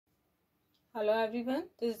Hello everyone,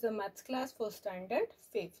 this is the maths class for standard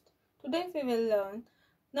 5th. Today we will learn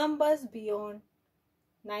numbers beyond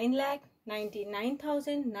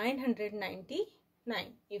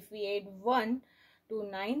 9,99,999. If we add 1 to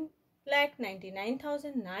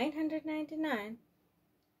 9,99,999,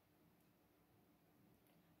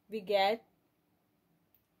 we get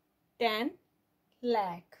 10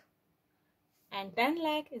 lakh. And 10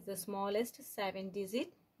 lakh is the smallest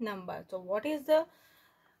 7-digit number. So what is the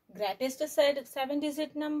greatest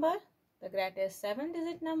 7-digit number? The greatest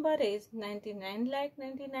 7-digit number is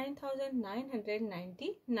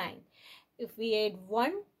 99,99,999. If we add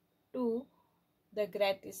 1 to the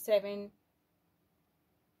greatest 7-digit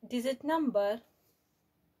number,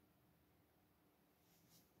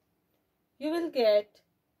 you will get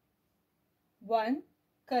 1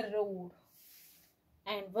 crore.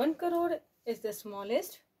 And 1 crore is the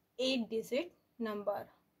smallest 8-digit number.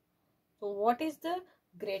 So what is the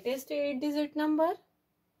greatest 8-digit number?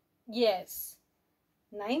 Yes,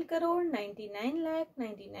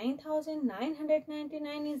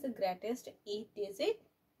 9,99,99,999 is the greatest 8-digit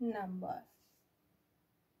number.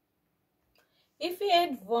 If we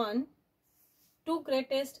add 1 to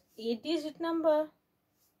greatest 8-digit number,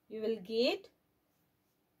 you will get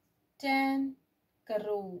 10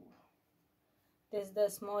 crore. This is the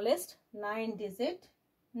smallest 9-digit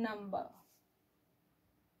number.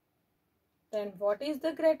 Then what is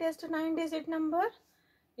the greatest 9-digit number?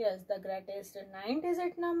 Yes, the greatest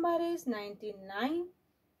 9-digit number is 99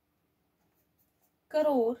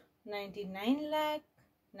 crore 99 lakh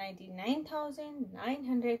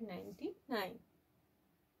 99,999.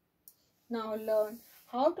 Now learn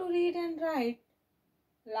how to read and write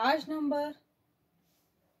large number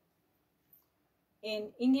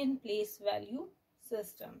in Indian place value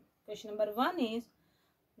system. Question number 1 is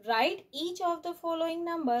write each of the following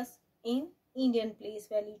numbers in Indian place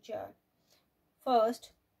value chart.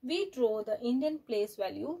 First, we draw the Indian place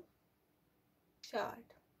value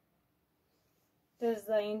chart. This is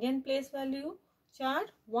the Indian place value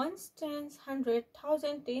chart. Ones, tens, 100,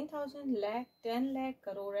 1,000, 10,000, lakh, 10 lakh,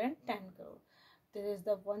 crore and 10 crore. This is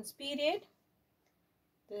the ones period.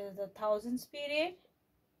 This is the thousands period,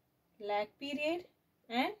 lakh period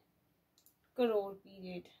and crore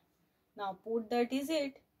period. Now put the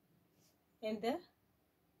digit at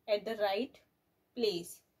the right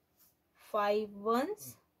place. 5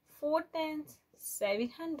 ones, 4 tens,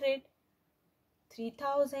 700,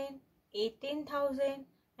 3,000, 18,000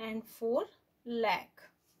 and 4 lakh.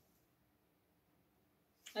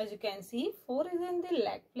 As you can see, 4 is in the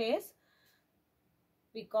lakh place.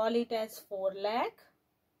 We call it as 4 lakh.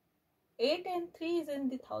 8 and 3 is in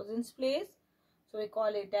the thousands place. So we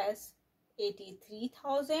call it as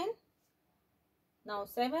 83,000. Now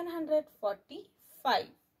 745.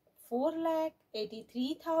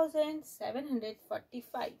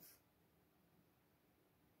 4,83,745.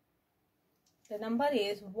 The number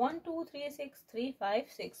is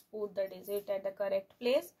 1236,356. Put the digit at the correct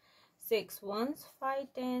place. 6 ones,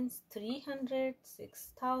 5 tens, 300,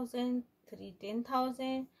 6,000, 3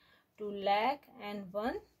 10,000, 2 lakh and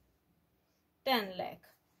 1 10 lakh.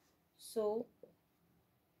 So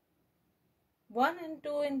 1 and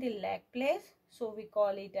 2 in the lakh place. So we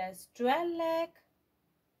call it as 12 lakh.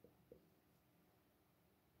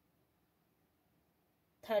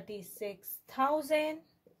 36,000.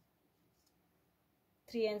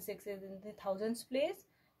 3 and 6 is in the thousands place.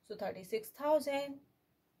 So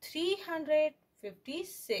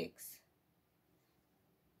 36,356.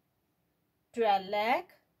 12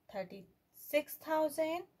 lakh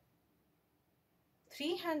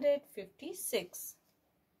 36,356.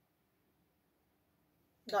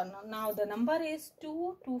 Now the number is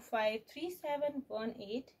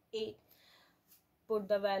 22537,188. Put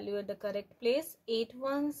the value at the correct place. 8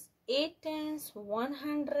 ones, 8 tens,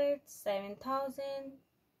 100, 7,000,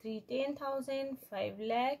 3 10,000, 5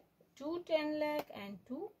 lakh, 2 10 lakh and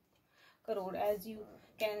 2 crore. As you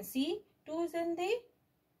can see, 2 is in the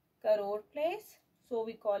crore place. So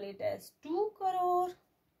we call it as 2 crore.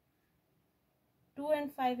 2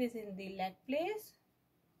 and 5 is in the lakh place.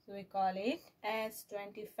 So we call it as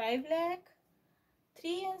 25 lakh.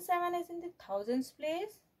 3 and 7 is in the thousands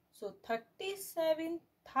place. So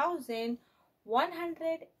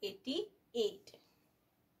 37,188.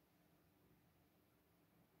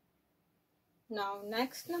 Now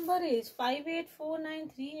next number is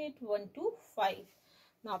 584938,125.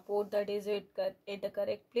 Now put the digit at the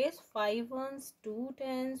correct place. 5 ones, 2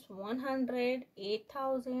 tens, 100,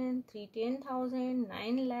 8,000, 3 10,000,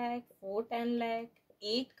 9 lakh, 4 10 lakh,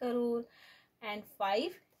 8 crore and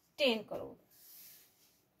 5 10 crore.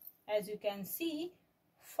 As you can see,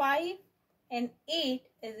 5 and 8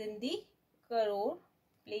 is in the crore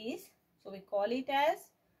place. So we call it as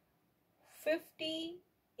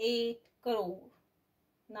 58 crore.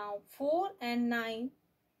 Now 4 and 9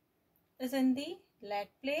 is in the lakh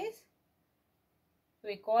place.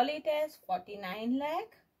 We call it as 49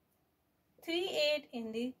 lakh. 38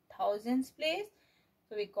 in the thousands place.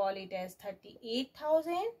 So we call it as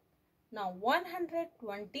 38,000. Now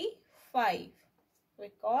 125. We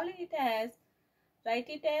call it as, write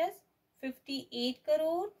it as 58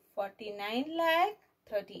 crore 49 lakh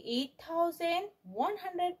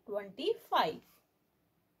 38,125.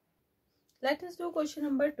 Let us do question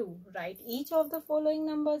number 2. Write each of the following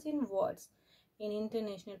numbers in words in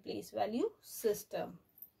international place value system.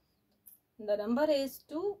 The number is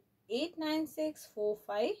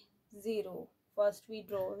 2896450. First we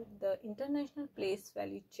draw the international place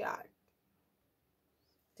value chart.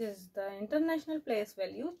 This is the international place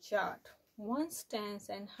value chart. Ones, tens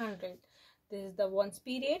and hundred. This is the ones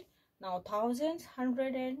period. Now thousands,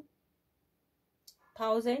 hundred and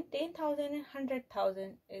thousand, 10,000 and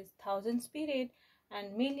 100,000 is thousands period,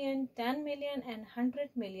 and million, 10 million and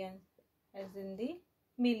 100 million as in the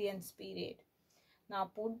millions period. Now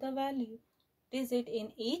put the value digit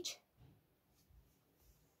in each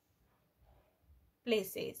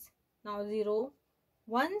places. Now 0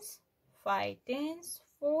 ones, 5 tens,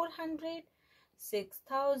 400,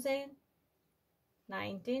 6,000,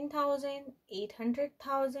 19,000,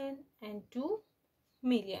 800,000 and 2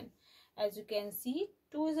 million. As you can see,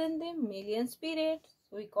 2 is in the millions period,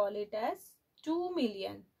 so we call it as 2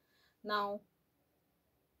 million. Now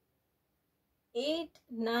 8,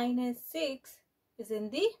 9 and 6 is in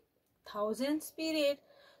the thousands period,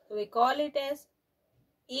 so we call it as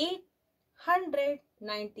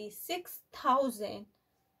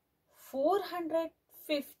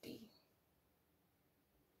 896,450.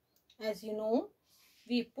 As you know,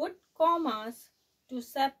 we put commas to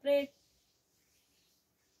separate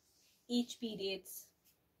each periods.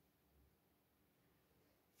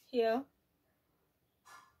 Here,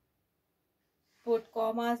 put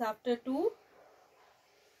commas after 2.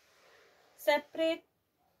 Separate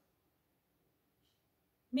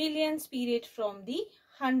millions period from the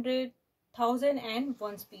 100,000 and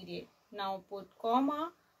ones period. Now put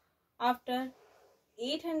comma after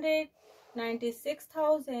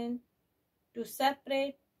 896,000 to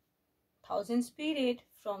separate thousands period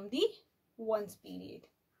from the ones period.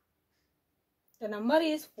 The number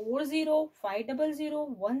is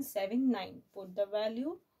 40500,179. Put the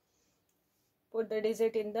value, put the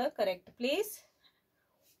digit in the correct place.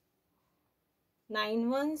 9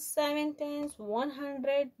 ones, 7 tens,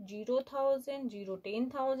 100, 0,000, 0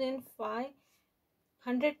 10,000,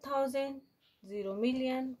 500,000, 0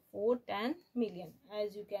 million, 4 10 million.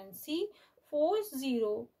 As you can see, 4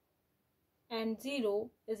 0 and 0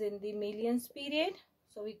 is in the millions period,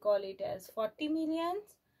 so we call it as 40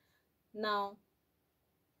 millions. Now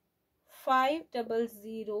 500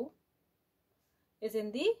 is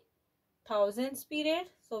in the thousands period,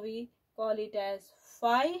 so we call it as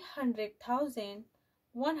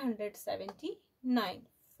 500,179.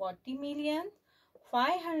 40 million,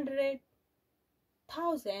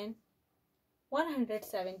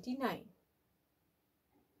 500,179.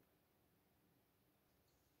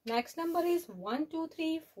 Next number is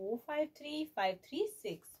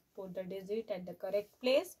 123453536. Put the digit at the correct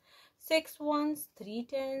place. 6 ones, 3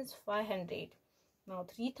 tens, 500. Now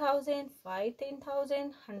 3,000, 5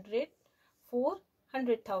 10,000, 100,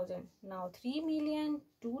 400,000. Now 3 million,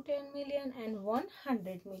 2 10 million and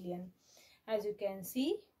 100 million. As you can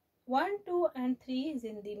see, 1, 2 and 3 is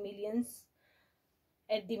in the millions,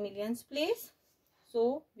 at the millions place.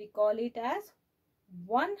 So we call it as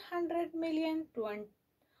 100 million,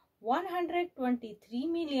 123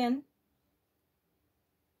 million.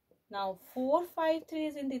 Now 453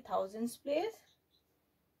 is in the thousands place,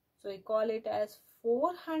 so we call it as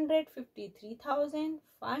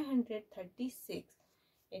 453,536.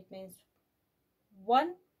 It means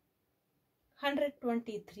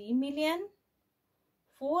 123 million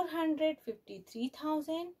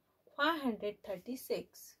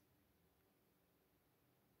 453,536.